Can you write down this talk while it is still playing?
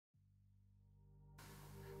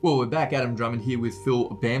Well, we're back. Adam Drummond here with Phil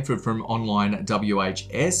Bamford from online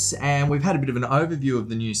WHS, and we've had a bit of an overview of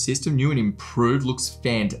the new system, new and improved, looks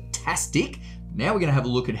fantastic. Now we're going to have a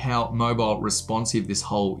look at how mobile responsive this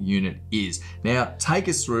whole unit is. Now, take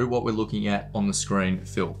us through what we're looking at on the screen,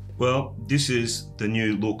 Phil. Well, this is the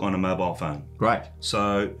new look on a mobile phone. Great.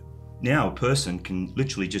 So now a person can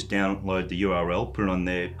literally just download the URL, put it on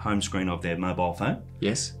their home screen of their mobile phone.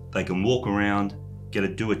 Yes. They can walk around,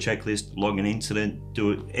 do a checklist, log an incident,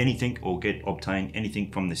 do anything, or obtain anything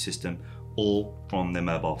from the system, all from their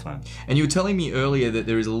mobile phone. And you were telling me earlier that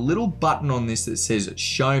there is a little button on this that says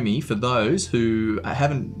 "Show Me" for those who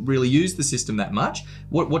haven't really used the system that much.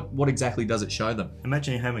 What exactly does it show them?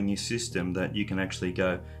 Imagine having a system that you can actually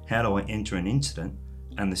go, how do I enter an incident?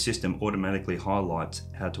 And the system automatically highlights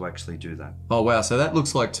how to actually do that. Oh wow, so that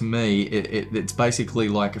looks like to me, it's basically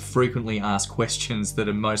like frequently asked questions that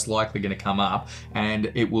are most likely going to come up,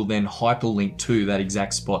 and it will then hyperlink to that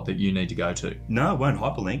exact spot that you need to go to. No, it won't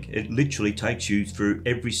hyperlink. It literally takes you through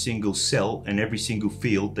every single cell and every single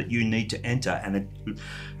field that you need to enter, and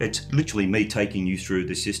it's literally me taking you through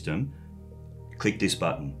the system. Click this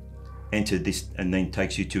button, enter this, and then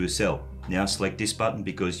takes you to a cell. Now select this button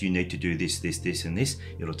because you need to do this, this, this, and this.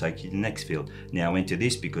 It'll take you to the next field. Now enter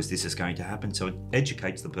this because this is going to happen. So it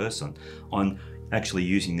educates the person on actually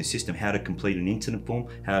using the system, how to complete an incident form,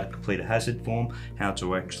 how to complete a hazard form, how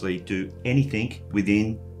to actually do anything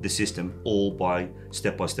within the system, all by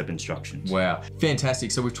step-by-step instructions. Wow,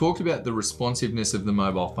 fantastic. So we've talked about the responsiveness of the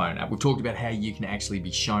mobile phone app. We've talked about how you can actually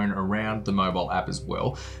be shown around the mobile app as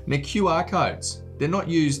well. Now QR codes, they're not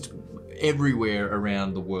used everywhere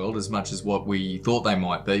around the world as much as what we thought they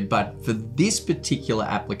might be, but for this particular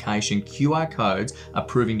application, QR codes are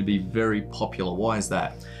proving to be very popular. Why is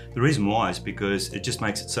that? The reason why is because it just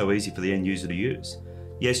makes it so easy for the end user to use.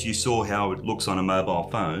 Yes, you saw how it looks on a mobile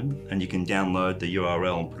phone, and you can download the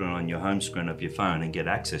URL and put it on your home screen of your phone and get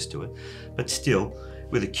access to it, but still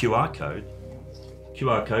with a QR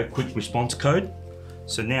code, quick response code.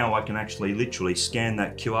 So now I can actually literally scan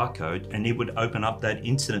that QR code and it would open up that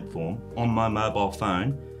incident form on my mobile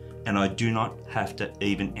phone, and I do not have to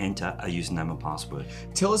even enter a username and password.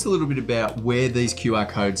 Tell us a little bit about where these QR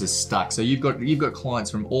codes are stuck. So you've got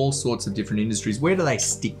clients from all sorts of different industries. Where do they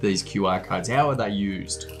stick these QR codes? How are they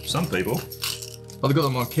used? Some people, they've got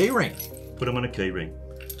them on a key ring. Put them on a key ring.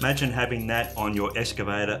 Imagine having that on your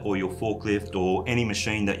excavator or your forklift or any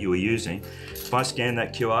machine that you are using. If I scan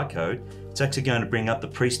that QR code, it's actually going to bring up the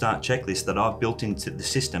pre-start checklist that I've built into the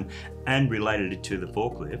system and related it to the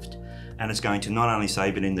forklift. And it's going to not only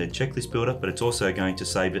save it in the checklist builder, but it's also going to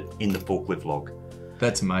save it in the forklift log.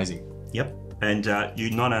 That's amazing. Yep. And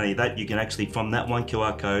you not only that, you can actually, from that one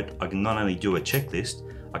QR code, I can not only do a checklist,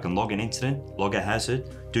 I can log an incident, log a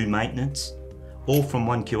hazard, do maintenance, all from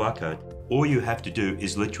one QR code. All you have to do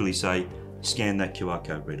is literally say, scan that QR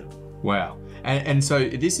code reader. Wow. And so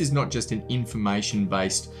this is not just an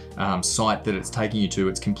information-based site that it's taking you to,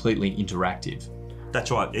 it's completely interactive.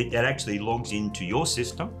 That's right. It actually logs into your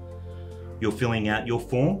system. You're filling out your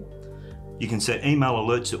form. You can set email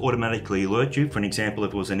alerts to automatically alert you, for an example,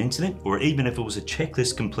 if it was an incident, or even if it was a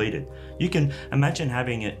checklist completed. You can imagine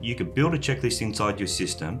having it, you could build a checklist inside your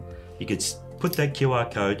system. You could put that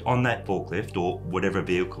QR code on that forklift or whatever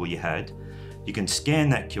vehicle you had. You can scan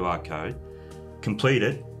that QR code, complete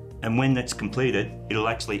it, and when that's completed, it'll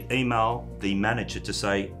actually email the manager to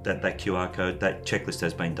say that that QR code, that checklist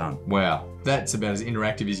has been done. Wow, that's about as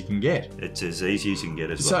interactive as you can get. It's as easy as you can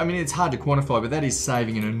get as well. So, I mean, it's hard to quantify, but that is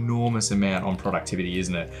saving an enormous amount on productivity,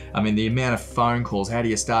 isn't it? I mean, the amount of phone calls, how do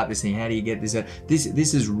you start this thing, how do you get this out? This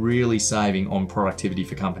is really saving on productivity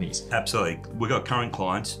for companies. Absolutely. We've got current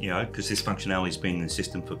clients, because this functionality's been in the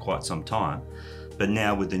system for quite some time. But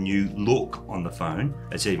now with the new look on the phone,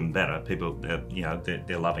 it's even better. People,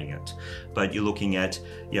 they're loving it. But you're looking at,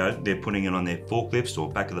 they're putting it on their forklifts or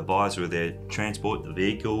back of the visor of their transport, the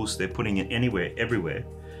vehicles. They're putting it anywhere, everywhere,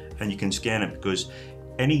 and you can scan it because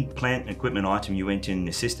any plant and equipment item you enter in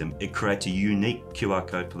the system, it creates a unique QR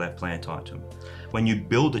code for that plant item. When you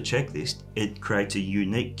build a checklist, it creates a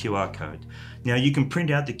unique QR code. Now you can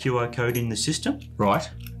print out the QR code in the system. Right.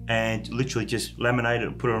 And literally just laminate it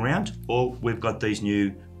and put it around, or we've got these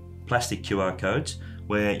new plastic QR codes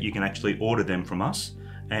where you can actually order them from us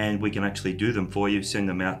and we can actually do them for you, send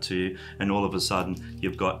them out to you, and all of a sudden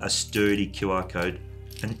you've got a sturdy QR code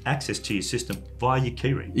and access to your system via your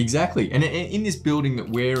keyring. Exactly. And in this building that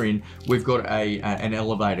we're in, we've got an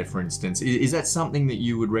elevator, for instance. Is that something that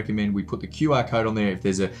you would recommend we put the QR code on there? If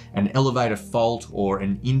there's an elevator fault or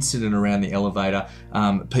an incident around the elevator,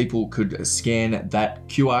 people could scan that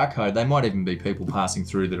QR code. They might even be people passing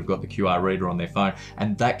through that have got the QR reader on their phone,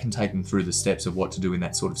 and that can take them through the steps of what to do in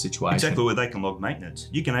that sort of situation. Exactly, where they can log maintenance.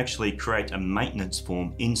 You can actually create a maintenance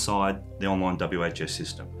form inside the online WHS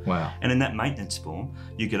system. Wow. And in that maintenance form,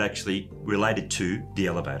 you could actually relate it to the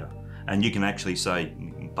elevator. And you can actually say,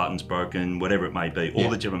 buttons broken, whatever it may be, all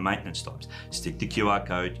the different maintenance types. Stick the QR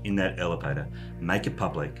code in that elevator, make it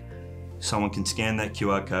public. Someone can scan that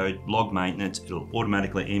QR code, log maintenance, it'll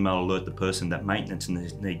automatically email alert the person that maintenance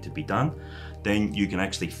needs to be done. Then you can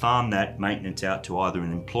actually farm that maintenance out to either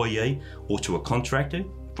an employee or to a contractor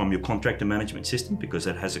from your contractor management system, because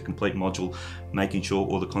it has a complete module making sure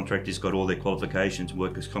all the contractors got all their qualifications,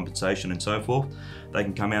 workers' compensation and so forth. They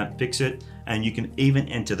can come out and fix it, and you can even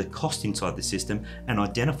enter the cost inside the system and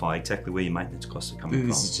identify exactly where your maintenance costs are coming from.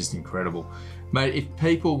 This is just incredible. Mate, if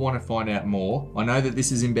people want to find out more, I know that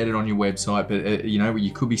this is embedded on your website, but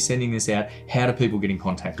you could be sending this out. How do people get in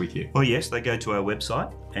contact with you? Well, yes, they go to our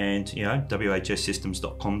website and,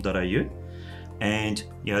 whssystems.com.au. And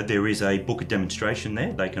there is a book a demonstration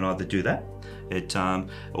there. They can either do that,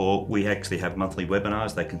 or we actually have monthly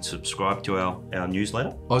webinars. They can subscribe to our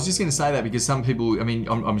newsletter. I was just going to say that because some people,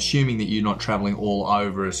 I'm assuming that you're not traveling all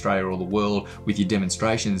over Australia or the world with your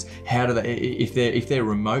demonstrations. How do they, if they're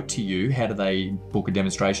remote to you, how do they book a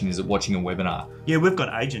demonstration? Is it watching a webinar? Yeah, we've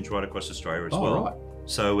got agents right across Australia as well. Right.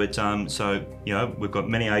 So we've got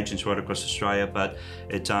many agents right across Australia, but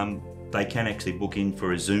they can actually book in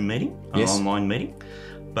for a Zoom meeting, an online meeting.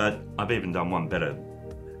 But I've even done one better.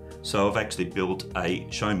 So I've actually built a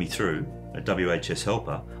show me through a WHS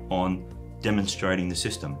helper on demonstrating the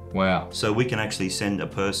system. Wow. So we can actually send a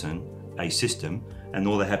person a system, and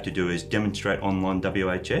all they have to do is demonstrate online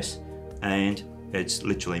WHS, and it's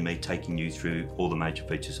literally me taking you through all the major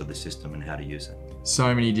features of the system and how to use it.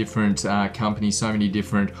 So many different companies, so many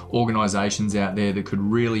different organizations out there that could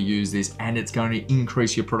really use this, and it's going to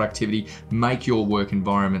increase your productivity, make your work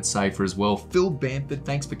environment safer as well. Phil Bamford,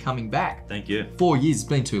 thanks for coming back. Thank you. 4 years has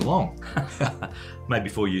been too long. Maybe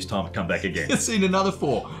 4 years' time to come back again. See you in another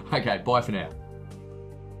 4. Okay, bye for now.